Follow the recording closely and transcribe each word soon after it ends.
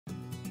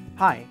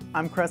Hi,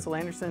 I'm Cressel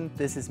Anderson,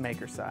 this is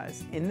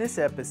Makercise. In this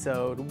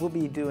episode, we'll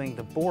be doing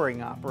the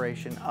boring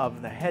operation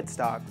of the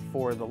headstock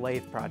for the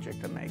lathe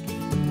project I'm making.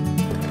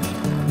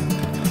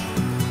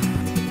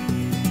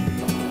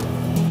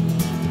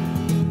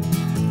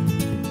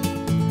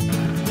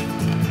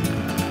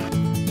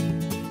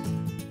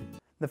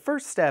 The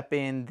first step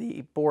in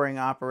the boring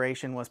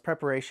operation was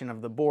preparation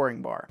of the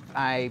boring bar.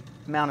 I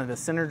mounted a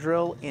center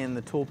drill in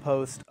the tool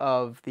post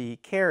of the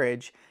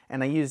carriage,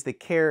 and I used the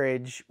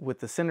carriage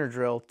with the center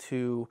drill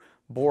to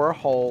bore a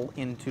hole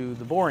into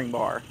the boring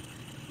bar.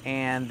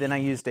 And then I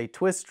used a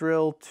twist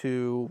drill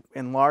to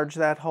enlarge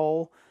that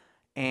hole,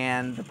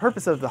 and the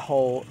purpose of the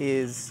hole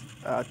is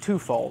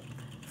twofold.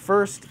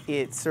 First,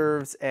 it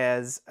serves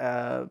as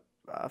a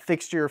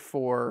fixture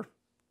for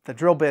the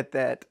drill bit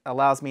that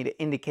allows me to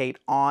indicate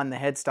on the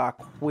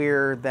headstock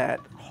where that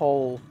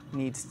hole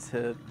needs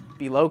to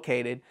be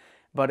located,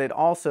 but it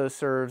also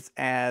serves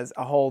as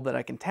a hole that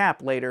I can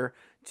tap later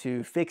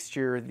to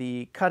fixture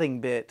the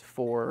cutting bit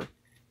for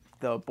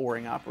the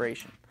boring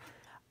operation.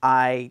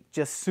 I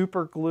just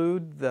super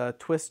glued the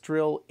twist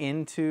drill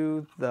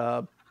into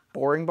the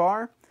boring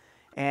bar,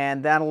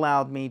 and that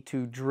allowed me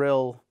to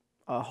drill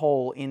a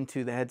hole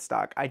into the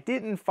headstock. I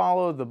didn't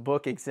follow the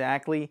book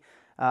exactly.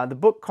 The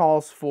book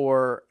calls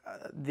for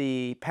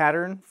the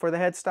pattern for the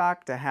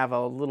headstock to have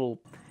a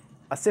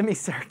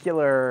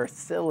semicircular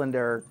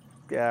cylinder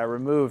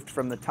removed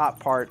from the top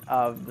part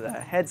of the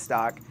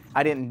headstock.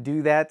 I didn't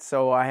do that,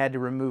 so I had to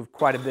remove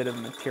quite a bit of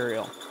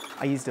material.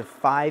 I used a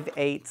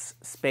 5/8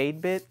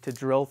 spade bit to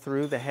drill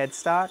through the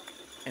headstock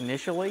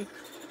initially.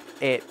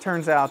 It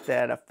turns out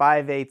that a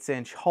 5/8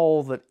 inch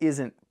hole that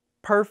isn't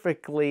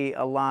perfectly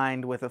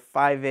aligned with a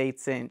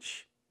 5/8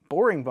 inch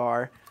boring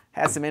bar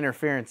has some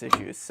interference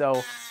issues,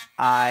 so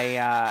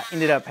I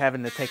ended up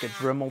having to take a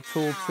Dremel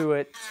tool to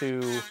it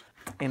to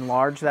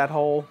enlarge that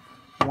hole.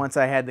 Once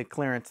I had the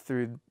clearance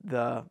through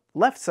the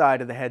left side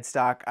of the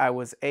headstock, I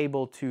was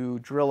able to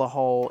drill a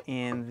hole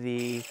in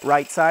the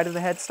right side of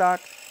the headstock.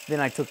 Then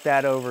I took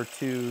that over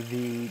to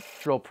the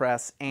drill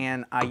press,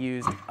 and I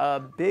used a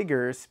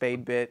bigger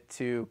spade bit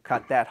to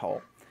cut that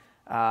hole.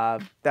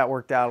 That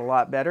worked out a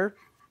lot better.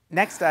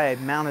 Next, I had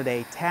mounted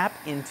a tap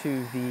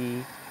into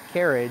the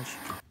carriage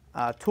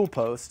tool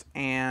post,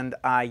 and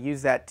I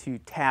used that to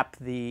tap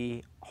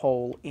the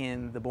hole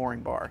in the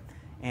boring bar.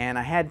 And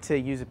I had to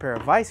use a pair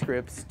of vice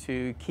grips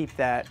to keep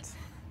that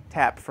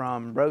tap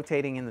from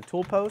rotating in the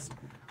tool post.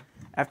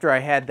 After I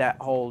had that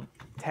hole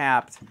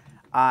tapped,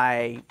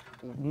 I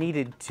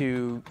needed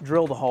to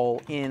drill the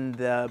hole in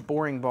the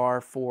boring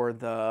bar for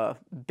the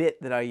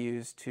bit that I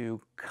used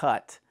to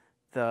cut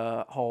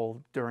the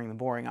hole during the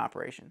boring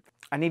operation.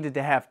 I needed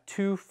to have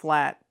two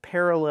flat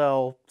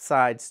parallel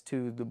sides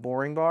to the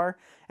boring bar,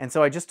 and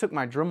so I just took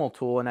my Dremel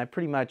tool and I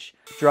pretty much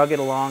drug it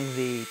along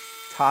the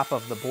top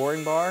of the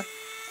boring bar,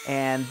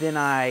 and then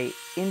I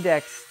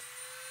indexed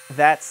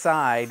that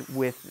side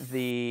with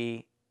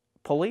the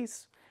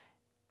pulleys,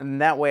 and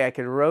that way I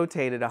could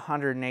rotate it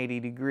 180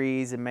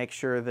 degrees and make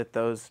sure that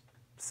those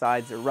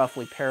sides are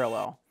roughly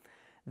parallel.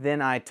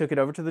 Then I took it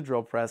over to the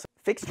drill press.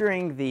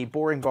 Fixturing the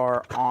boring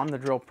bar on the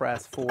drill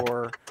press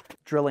for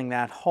drilling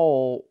that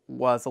hole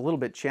was a little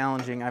bit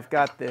challenging. I've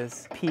got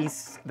this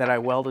piece that I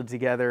welded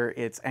together.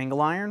 It's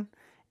angle iron,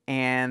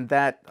 and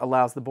that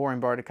allows the boring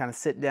bar to kind of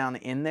sit down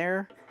in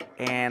there.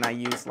 And I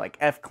used like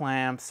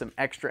F-clamps, some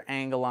extra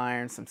angle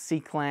iron, some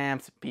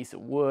C-clamps, a piece of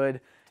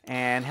wood,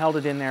 and held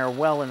it in there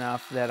well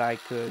enough that I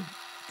could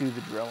do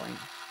the drilling.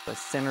 I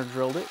center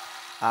drilled it.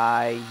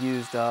 I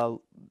used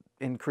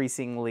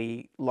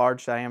increasingly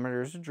large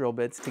diameters of drill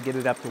bits to get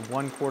it up to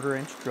 1/4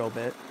 inch drill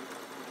bit.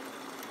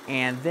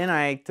 And then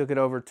I took it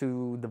over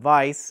to the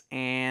vise,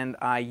 and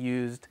I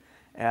used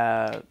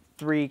a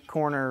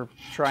 3-corner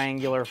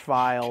triangular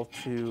file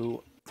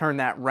to turn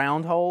that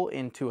round hole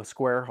into a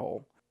square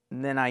hole.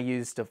 And then I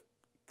used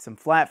some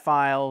flat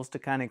files to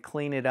kind of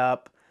clean it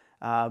up,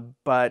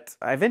 but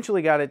I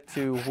eventually got it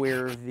to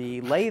where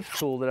the lathe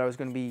tool that I was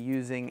going to be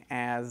using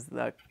as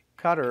the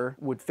cutter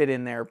would fit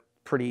in there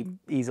pretty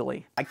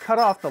easily. I cut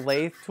off the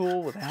lathe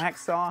tool with a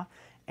hacksaw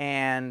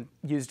and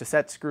used a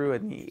set screw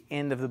at the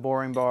end of the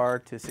boring bar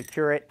to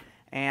secure it,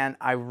 and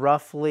I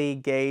roughly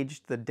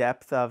gauged the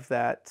depth of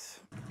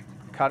that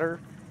cutter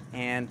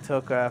and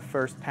took a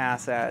first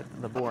pass at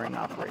the boring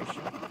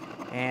operation.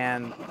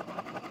 And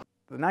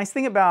the nice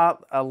thing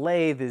about a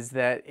lathe is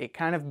that it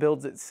kind of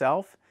builds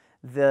itself.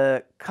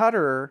 The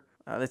cutter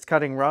that's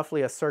cutting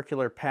roughly a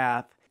circular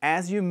path,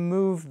 as you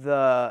move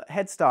the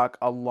headstock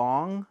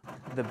along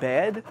the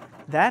bed,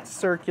 that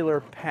circular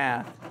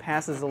path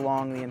passes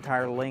along the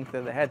entire length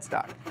of the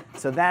headstock.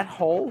 So that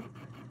hole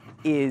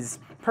is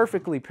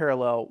perfectly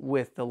parallel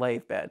with the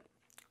lathe bed,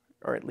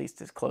 or at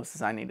least as close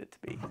as I need it to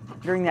be.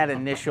 During that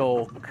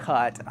initial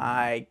cut,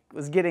 I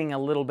was getting a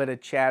little bit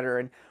of chatter,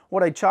 and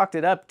what I chalked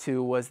it up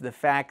to was the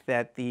fact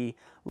that the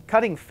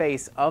cutting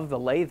face of the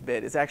lathe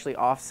bit is actually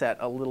offset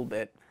a little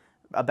bit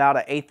about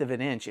 1/8 of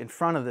an inch in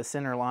front of the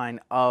center line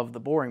of the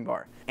boring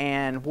bar.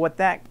 And what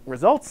that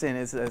results in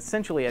is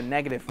essentially a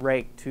negative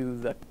rake to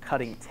the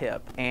cutting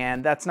tip.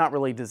 And that's not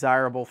really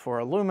desirable for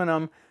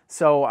aluminum,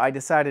 so I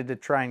decided to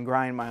try and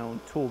grind my own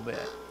tool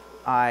bit.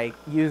 I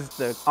used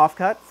the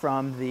offcut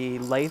from the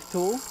lathe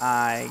tool.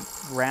 I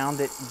ground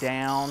it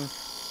down.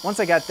 Once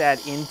I got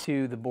that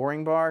into the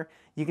boring bar,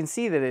 you can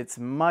see that it's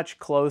much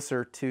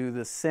closer to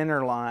the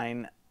center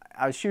line.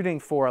 I was shooting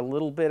for a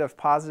little bit of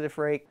positive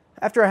rake.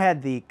 After I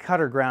had the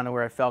cutter ground to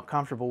where I felt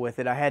comfortable with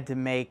it, I had to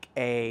make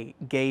a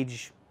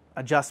gauge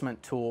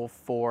adjustment tool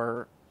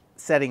for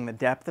setting the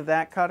depth of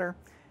that cutter.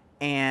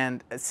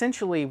 And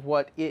essentially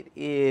what it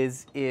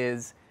is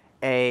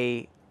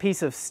a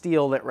piece of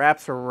steel that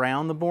wraps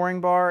around the boring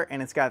bar,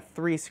 and it's got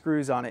 3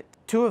 screws on it.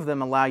 2 of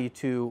them allow you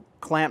to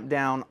clamp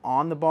down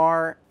on the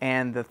bar,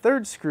 and the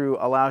 3rd screw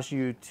allows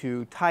you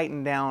to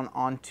tighten down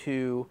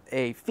onto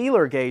a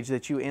feeler gauge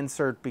that you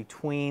insert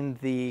between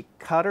the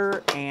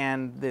cutter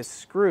and this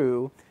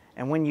screw.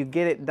 And when you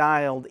get it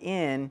dialed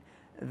in,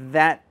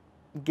 that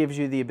gives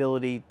you the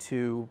ability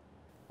to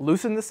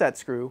loosen the set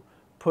screw,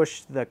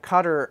 push the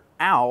cutter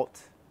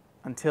out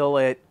until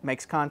it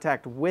makes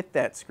contact with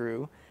that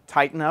screw,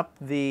 tighten up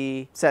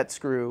the set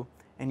screw,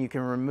 and you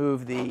can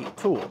remove the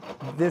tool.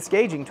 This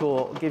gauging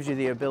tool gives you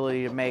the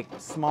ability to make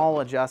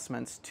small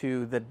adjustments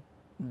to the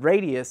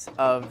radius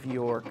of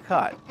your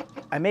cut.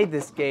 I made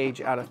this gauge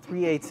out of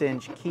 3/8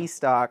 inch key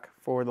stock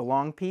for the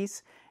long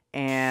piece,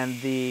 and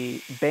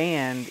the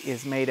band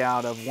is made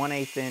out of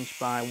 1/8 inch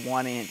by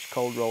 1 inch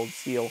cold rolled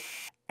steel,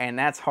 and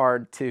that's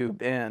hard to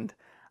bend.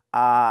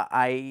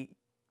 I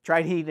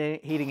tried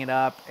heating it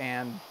up,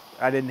 and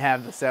I didn't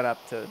have the setup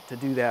to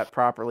do that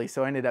properly,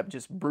 so I ended up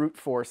just brute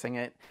forcing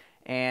it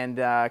and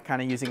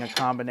kind of using a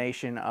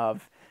combination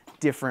of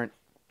different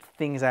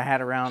things I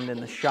had around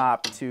in the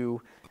shop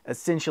to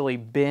essentially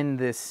bend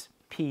this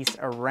piece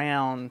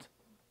around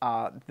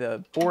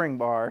the boring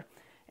bar.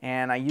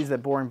 And I used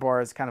that boring bar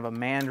as kind of a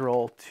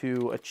mandrel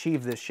to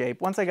achieve this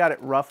shape. Once I got it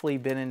roughly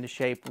bent into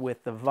shape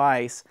with the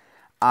vise,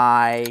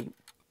 I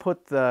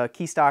put the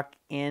key stock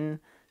in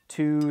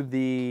to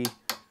the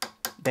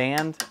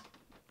band,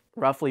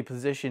 roughly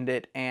positioned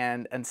it,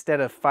 and instead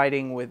of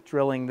fighting with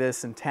drilling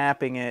this and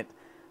tapping it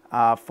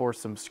for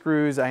some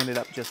screws, I ended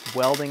up just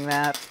welding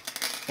that,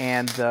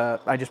 and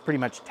I just pretty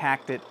much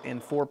tacked it in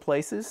 4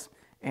 places,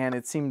 and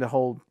it seemed to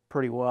hold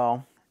pretty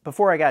well.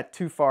 Before I got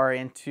too far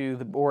into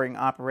the boring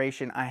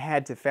operation, I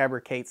had to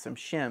fabricate some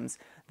shims.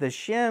 The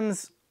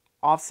shims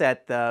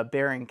offset the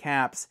bearing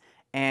caps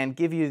and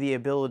give you the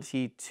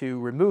ability to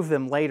remove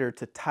them later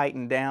to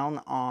tighten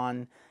down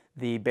on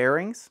the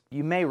bearings.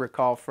 You may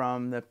recall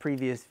from the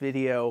previous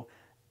video,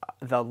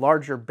 the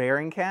larger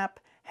bearing cap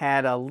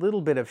had a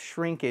little bit of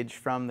shrinkage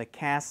from the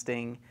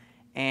casting,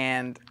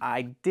 and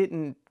I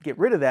didn't get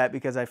rid of that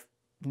because I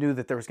knew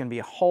that there was going to be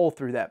a hole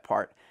through that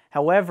part.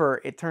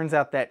 However, it turns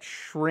out that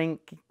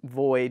shrink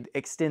void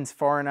extends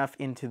far enough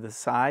into the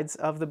sides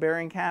of the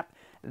bearing cap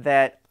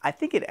that I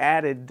think it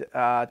added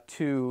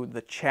to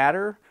the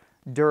chatter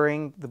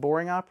during the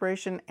boring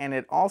operation, and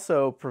it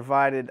also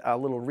provided a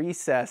little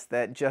recess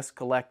that just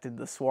collected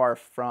the swarf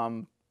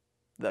from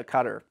the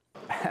cutter.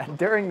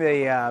 During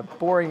the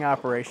boring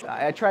operation,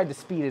 I tried to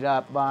speed it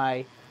up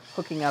by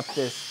hooking up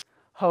this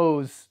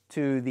hose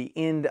to the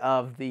end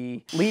of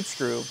the lead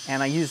screw,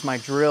 and I used my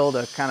drill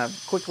to kind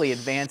of quickly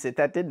advance it.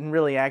 That didn't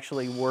really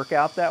actually work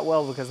out that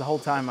well because the whole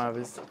time I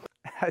was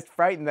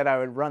frightened that I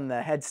would run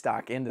the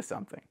headstock into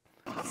something.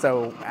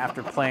 So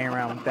after playing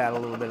around with that a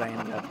little bit, I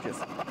ended up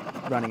just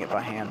running it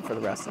by hand for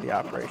the rest of the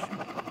operation.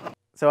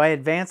 So I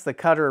advanced the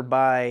cutter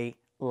by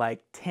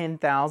like 10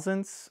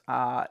 thousandths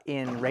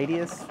in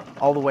radius,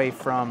 all the way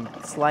from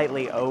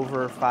slightly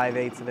over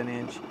 5/8 of an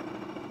inch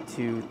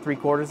to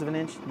 3/4 of an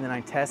inch. And then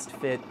I test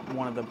fit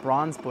one of the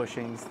bronze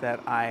bushings that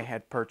I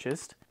had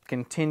purchased,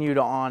 continued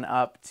on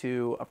up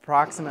to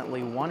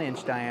approximately 1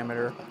 inch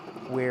diameter,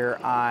 where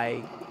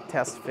I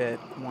test fit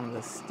one of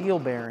the steel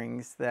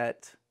bearings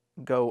that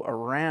go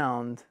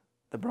around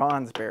the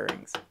bronze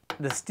bearings.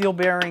 The steel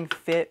bearing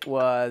fit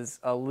was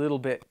a little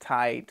bit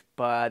tight,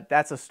 but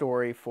that's a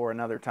story for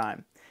another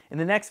time. In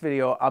the next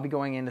video, I'll be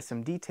going into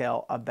some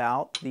detail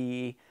about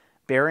the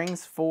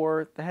bearings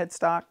for the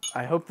headstock.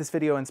 I hope this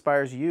video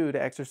inspires you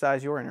to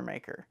exercise your inner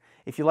maker.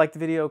 If you liked the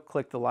video,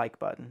 click the like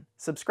button.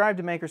 Subscribe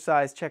to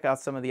Makercise, check out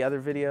some of the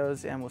other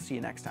videos, and we'll see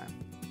you next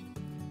time.